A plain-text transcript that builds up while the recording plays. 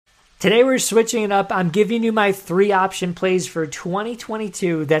Today we're switching it up. I'm giving you my 3 option plays for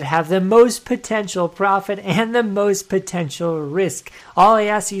 2022 that have the most potential profit and the most potential risk. All I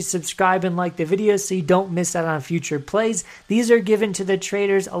ask you is subscribe and like the video so you don't miss out on future plays. These are given to the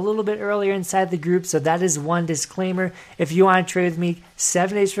traders a little bit earlier inside the group, so that is one disclaimer. If you want to trade with me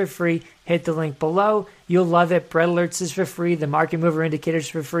 7 days for free, hit the link below. You'll love it. Bread Alerts is for free, the Market Mover Indicators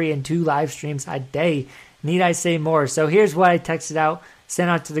for free, and 2 live streams a day. Need I say more? So here's what I texted out. Sent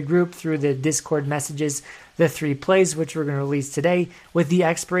out to the group through the Discord messages, the 3 plays, which we're going to release today with the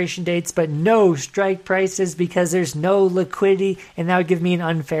expiration dates, but no strike prices because there's no liquidity, and that would give me an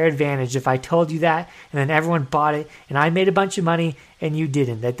unfair advantage if I told you that, and then everyone bought it, and I made a bunch of money, and you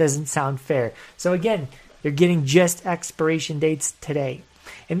didn't. That doesn't sound fair. So again, you're getting just expiration dates today.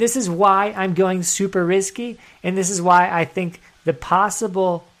 And this is why I'm going super risky, and this is why I think the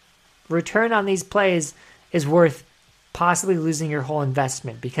possible return on these plays is worth possibly losing your whole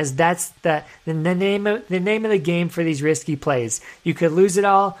investment, because that's the name of the game for these risky plays. You could lose it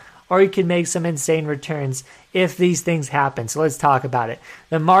all, or you could make some insane returns if these things happen. So let's talk about it.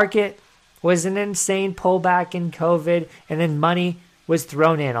 The market was an insane pullback in COVID, and then money was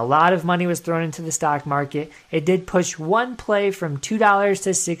thrown in. A lot of money was thrown into the stock market. It did push one play from $2 to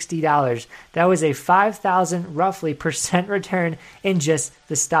 $60. That was a 5,000 roughly percent return in just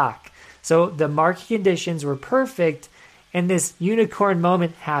the stock. So the market conditions were perfect, and this unicorn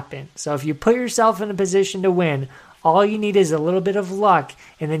moment happened. So if you put yourself in a position to win, all you need is a little bit of luck,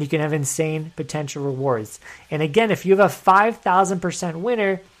 and then you can have insane potential rewards. And again, if you have a 5,000%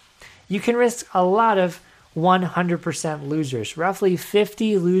 winner, you can risk a lot of 100% losers, roughly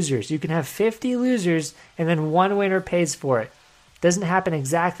 50 losers. You can have 50 losers, and then one winner pays for it. Doesn't happen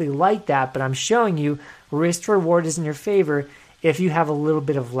exactly like that, but I'm showing you risk to reward is in your favor if you have a little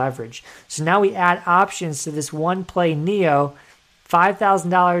bit of leverage. So now we add options to this one play NEO,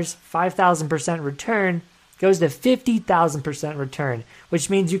 $5,000, 5,000% return, goes to 50,000% return, which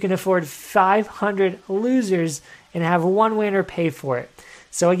means you can afford 500 losers and have one winner pay for it.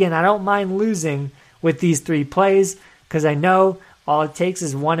 So again, I don't mind losing with these 3 plays because I know all it takes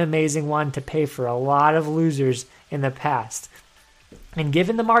is one amazing one to pay for a lot of losers in the past. And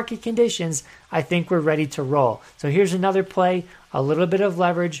given the market conditions, I think we're ready to roll. So here's another play. A little bit of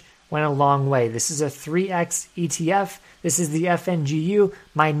leverage went a long way. This is a 3X ETF. This is the FNGU,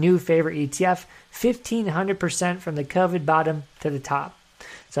 my new favorite ETF. 1,500% from the COVID bottom to the top.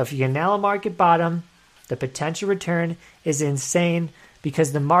 So if you can nail a market bottom, the potential return is insane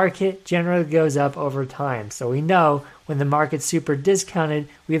because the market generally goes up over time. So we know when the market's super discounted,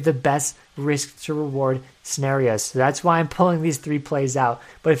 we have the best risk to reward scenarios. So that's why I'm pulling these 3 plays out.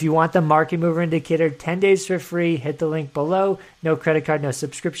 But if you want the Market Mover Indicator 10 days for free, hit the link below. No credit card, no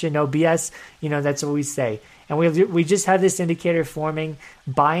subscription, no BS. You know, that's what we say. And we just have this indicator forming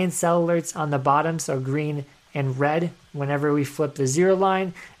buy and sell alerts on the bottom, so green and red whenever we flip the 0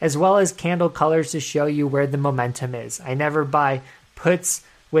 line, as well as candle colors to show you where the momentum is. I never buy puts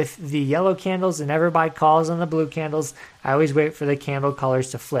with the yellow candles and never buy calls on the blue candles. I always wait for the candle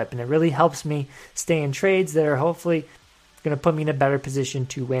colors to flip, and it really helps me stay in trades that are hopefully going to put me in a better position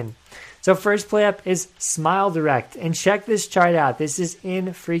to win. So first play up is Smile Direct, and check this chart out. This is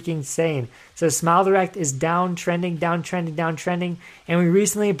insane. So Smile Direct is downtrending, and we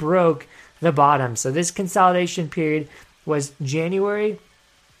recently broke the bottom. So this consolidation period was January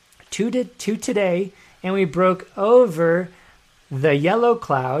to today, and we broke over the yellow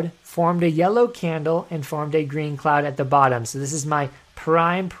cloud, formed a yellow candle, and formed a green cloud at the bottom. So this is my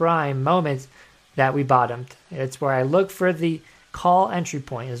prime moment that we bottomed. It's where I look for the call entry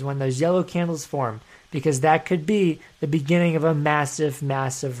point, is when those yellow candles form, because that could be the beginning of a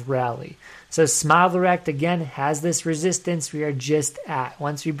massive rally. So Smile Direct, again, has this resistance we are just at.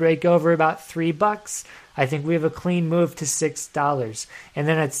 Once we break over about $3, I think we have a clean move to $6. And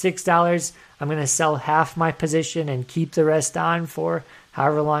then at $6, I'm going to sell half my position and keep the rest on for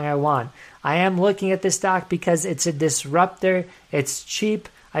however long I want. I am looking at this stock because it's a disruptor. It's cheap.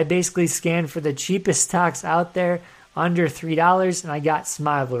 I basically scanned for the cheapest stocks out there under $3, and I got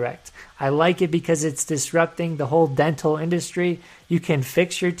Smile Direct. I like it because it's disrupting the whole dental industry. You can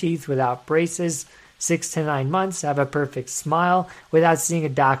fix your teeth without braces, 6 to 9 months, have a perfect smile without seeing a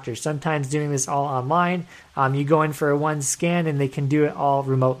doctor. Sometimes doing this all online. You go in for a one scan and they can do it all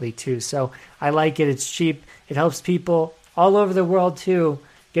remotely too. So I like it. It's cheap. It helps people all over the world too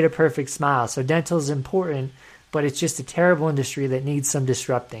get a perfect smile. So dental is important, but it's just a terrible industry that needs some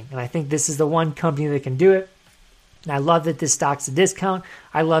disrupting. And I think this is the one company that can do it. And I love that this stock's a discount.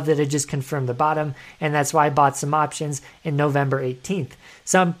 I love that it just confirmed the bottom, and that's why I bought some options in November 18th.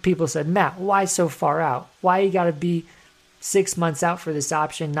 Some people said, Matt, why so far out? Why you got to be 6 months out for this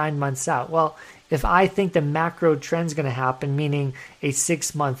option, 9 months out. Well, if I think the macro trend's going to happen, meaning a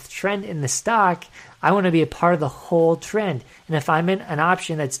 6-month trend in the stock, I want to be a part of the whole trend. And if I'm in an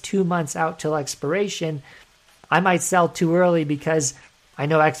option that's 2 months out till expiration, I might sell too early because I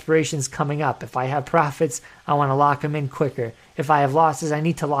know expiration's coming up. If I have profits, I want to lock them in quicker. If I have losses, I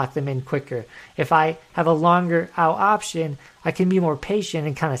need to lock them in quicker. If I have a longer out option, I can be more patient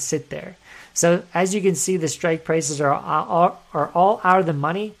and kind of sit there. So as you can see, the strike prices are all out of the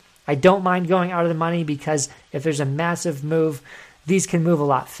money. I don't mind going out of the money because if there's a massive move, these can move a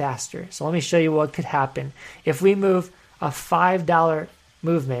lot faster. So let me show you what could happen. If we move a $5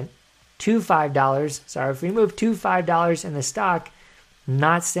 movement to $5, if we move to $5 in the stock,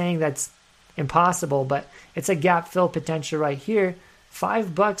 not saying that's impossible, but it's a gap fill potential right here.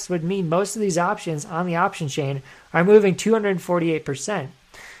 $5 would mean most of these options on the option chain are moving 248%.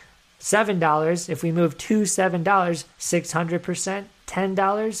 $7, if we move to $7, 600%,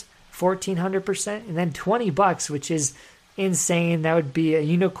 $10, 1400%, and then $20, which is insane. That would be a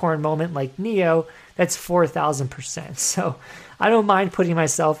unicorn moment like Neo. That's 4,000%. So I don't mind putting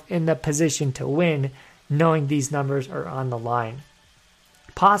myself in the position to win, knowing these numbers are on the line.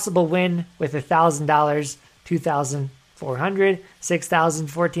 Possible win with $1,000, 2,400, 6,000,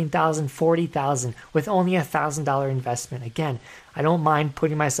 14,000, 40,000 with only $1,000 investment. Again, I don't mind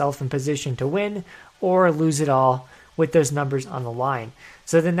putting myself in position to win or lose it all with those numbers on the line.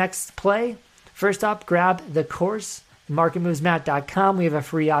 So the next play, first up, grab the course, marketmovesmatt.com. We have a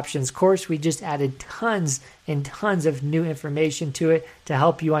free options course. We just added tons and tons of new information to it to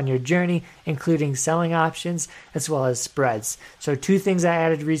help you on your journey, including selling options as well as spreads. So 2 things I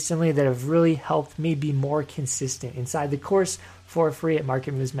added recently that have really helped me be more consistent inside the course for free at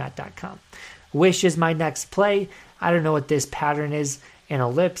marketmovesmatt.com. Wish is my next play. I don't know what this pattern is, an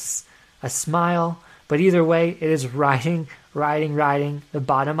ellipse, a smile, but either way, it is riding the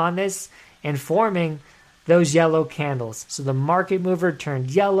bottom on this and forming those yellow candles. So the market mover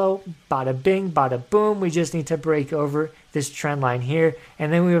turned yellow, bada bing, bada boom. We just need to break over this trend line here.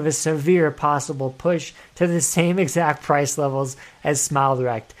 And then we have a severe possible push to the same exact price levels as Smile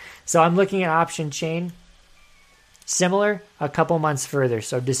Direct. So I'm looking at option chain, similar a couple months further.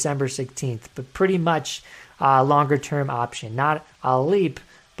 So December 16th, but pretty much a longer term option. Not a leap,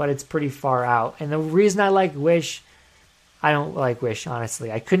 but it's pretty far out. And the reason I like Wish, I don't like Wish,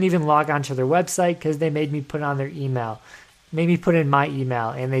 honestly. I couldn't even log onto their website because they made me put on their email, made me put in my email,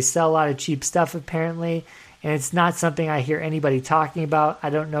 and they sell a lot of cheap stuff apparently, and it's not something I hear anybody talking about. I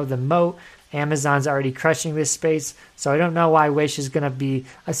don't know the moat. Amazon's already crushing this space, so I don't know why Wish is going to be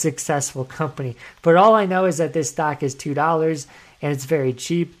a successful company. But all I know is that this stock is $2, and it's very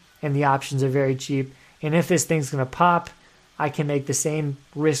cheap, and the options are very cheap, and if this thing's going to pop, I can make the same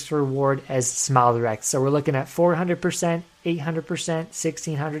risk reward as Smile Direct. So we're looking at 400%, 800%,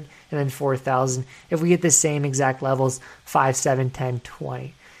 1,600, and then 4,000. If we get the same exact levels, 5, 7, 10,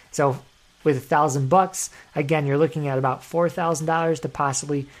 20. So with $1,000, again, you're looking at about $4,000 to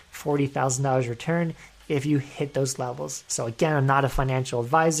possibly $40,000 return if you hit those levels. So again, I'm not a financial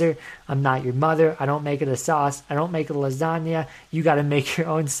advisor. I'm not your mother. I don't make it a sauce. I don't make it a lasagna. You got to make your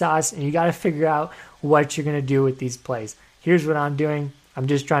own sauce, and you got to figure out what you're going to do with these plays. Here's what I'm doing. I'm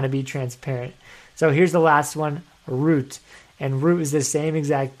just trying to be transparent. So here's the last one, Root. And Root is the same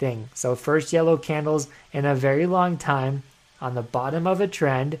exact thing. So first yellow candles in a very long time on the bottom of a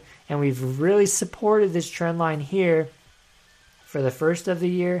trend. And we've really supported this trend line here for the first of the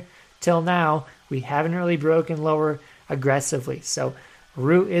year till now. We haven't really broken lower aggressively. So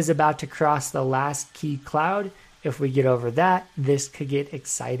Root is about to cross the last key cloud. If we get over that, this could get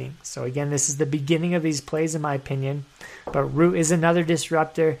exciting. So again, this is the beginning of these plays in my opinion. But Root is another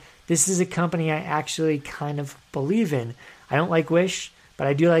disruptor. This is a company I actually kind of believe in. I don't like Wish, but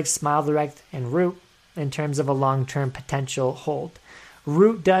I do like Smile Direct and Root in terms of a long-term potential hold.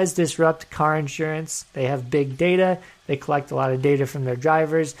 Root does disrupt car insurance. They have big data. They collect a lot of data from their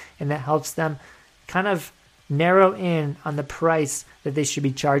drivers, and that helps them kind of narrow in on the price that they should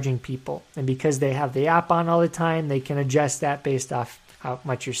be charging people. And because they have the app on all the time, they can adjust that based off how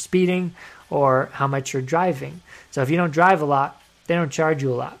much you're speeding or how much you're driving. So if you don't drive a lot, they don't charge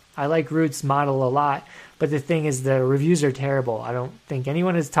you a lot. I like Root's model a lot, but the thing is the reviews are terrible. I don't think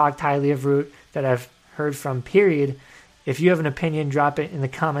anyone has talked highly of Root that I've heard from, period. If you have an opinion, drop it in the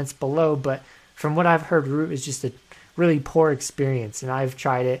comments below. But from what I've heard, Root is just a really poor experience, and I've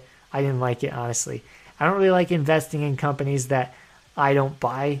tried it. I didn't like it, honestly. I don't really like investing in companies that I don't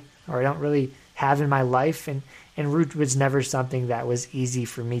buy or I don't really have in my life, and Root was never something that was easy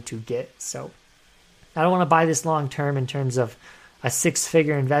for me to get. So I don't want to buy this long term in terms of a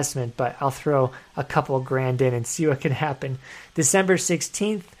 6-figure investment, but I'll throw a couple grand in and see what can happen. December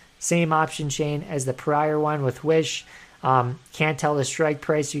 16th, same option chain as the prior one with Wish. Can't tell the strike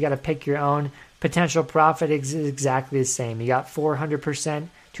price. You got to pick your own. Potential profit is exactly the same. You got 400%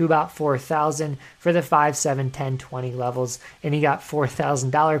 to about 4,000 for the 5, 7, 10, 20 levels, and you got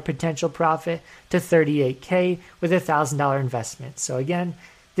 $4,000 potential profit to 38K with $1,000 investment. So again,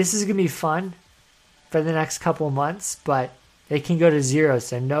 this is going to be fun for the next couple months, but it can go to zero.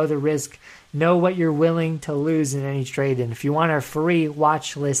 So know the risk, know what you're willing to lose in any trade. And if you want our free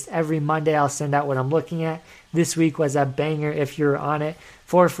watch list every Monday, I'll send out what I'm looking at. This week was a banger. If you're on it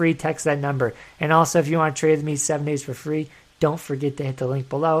for free, text that number. And also, if you want to trade with me 7 days for free, don't forget to hit the link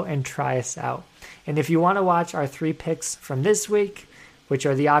below and try us out. And if you want to watch our 3 picks from this week, which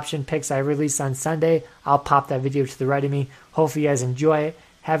are the option picks I released on Sunday, I'll pop that video to the right of me. Hopefully you guys enjoy it.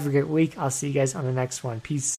 Have a great week. I'll see you guys on the next one. Peace.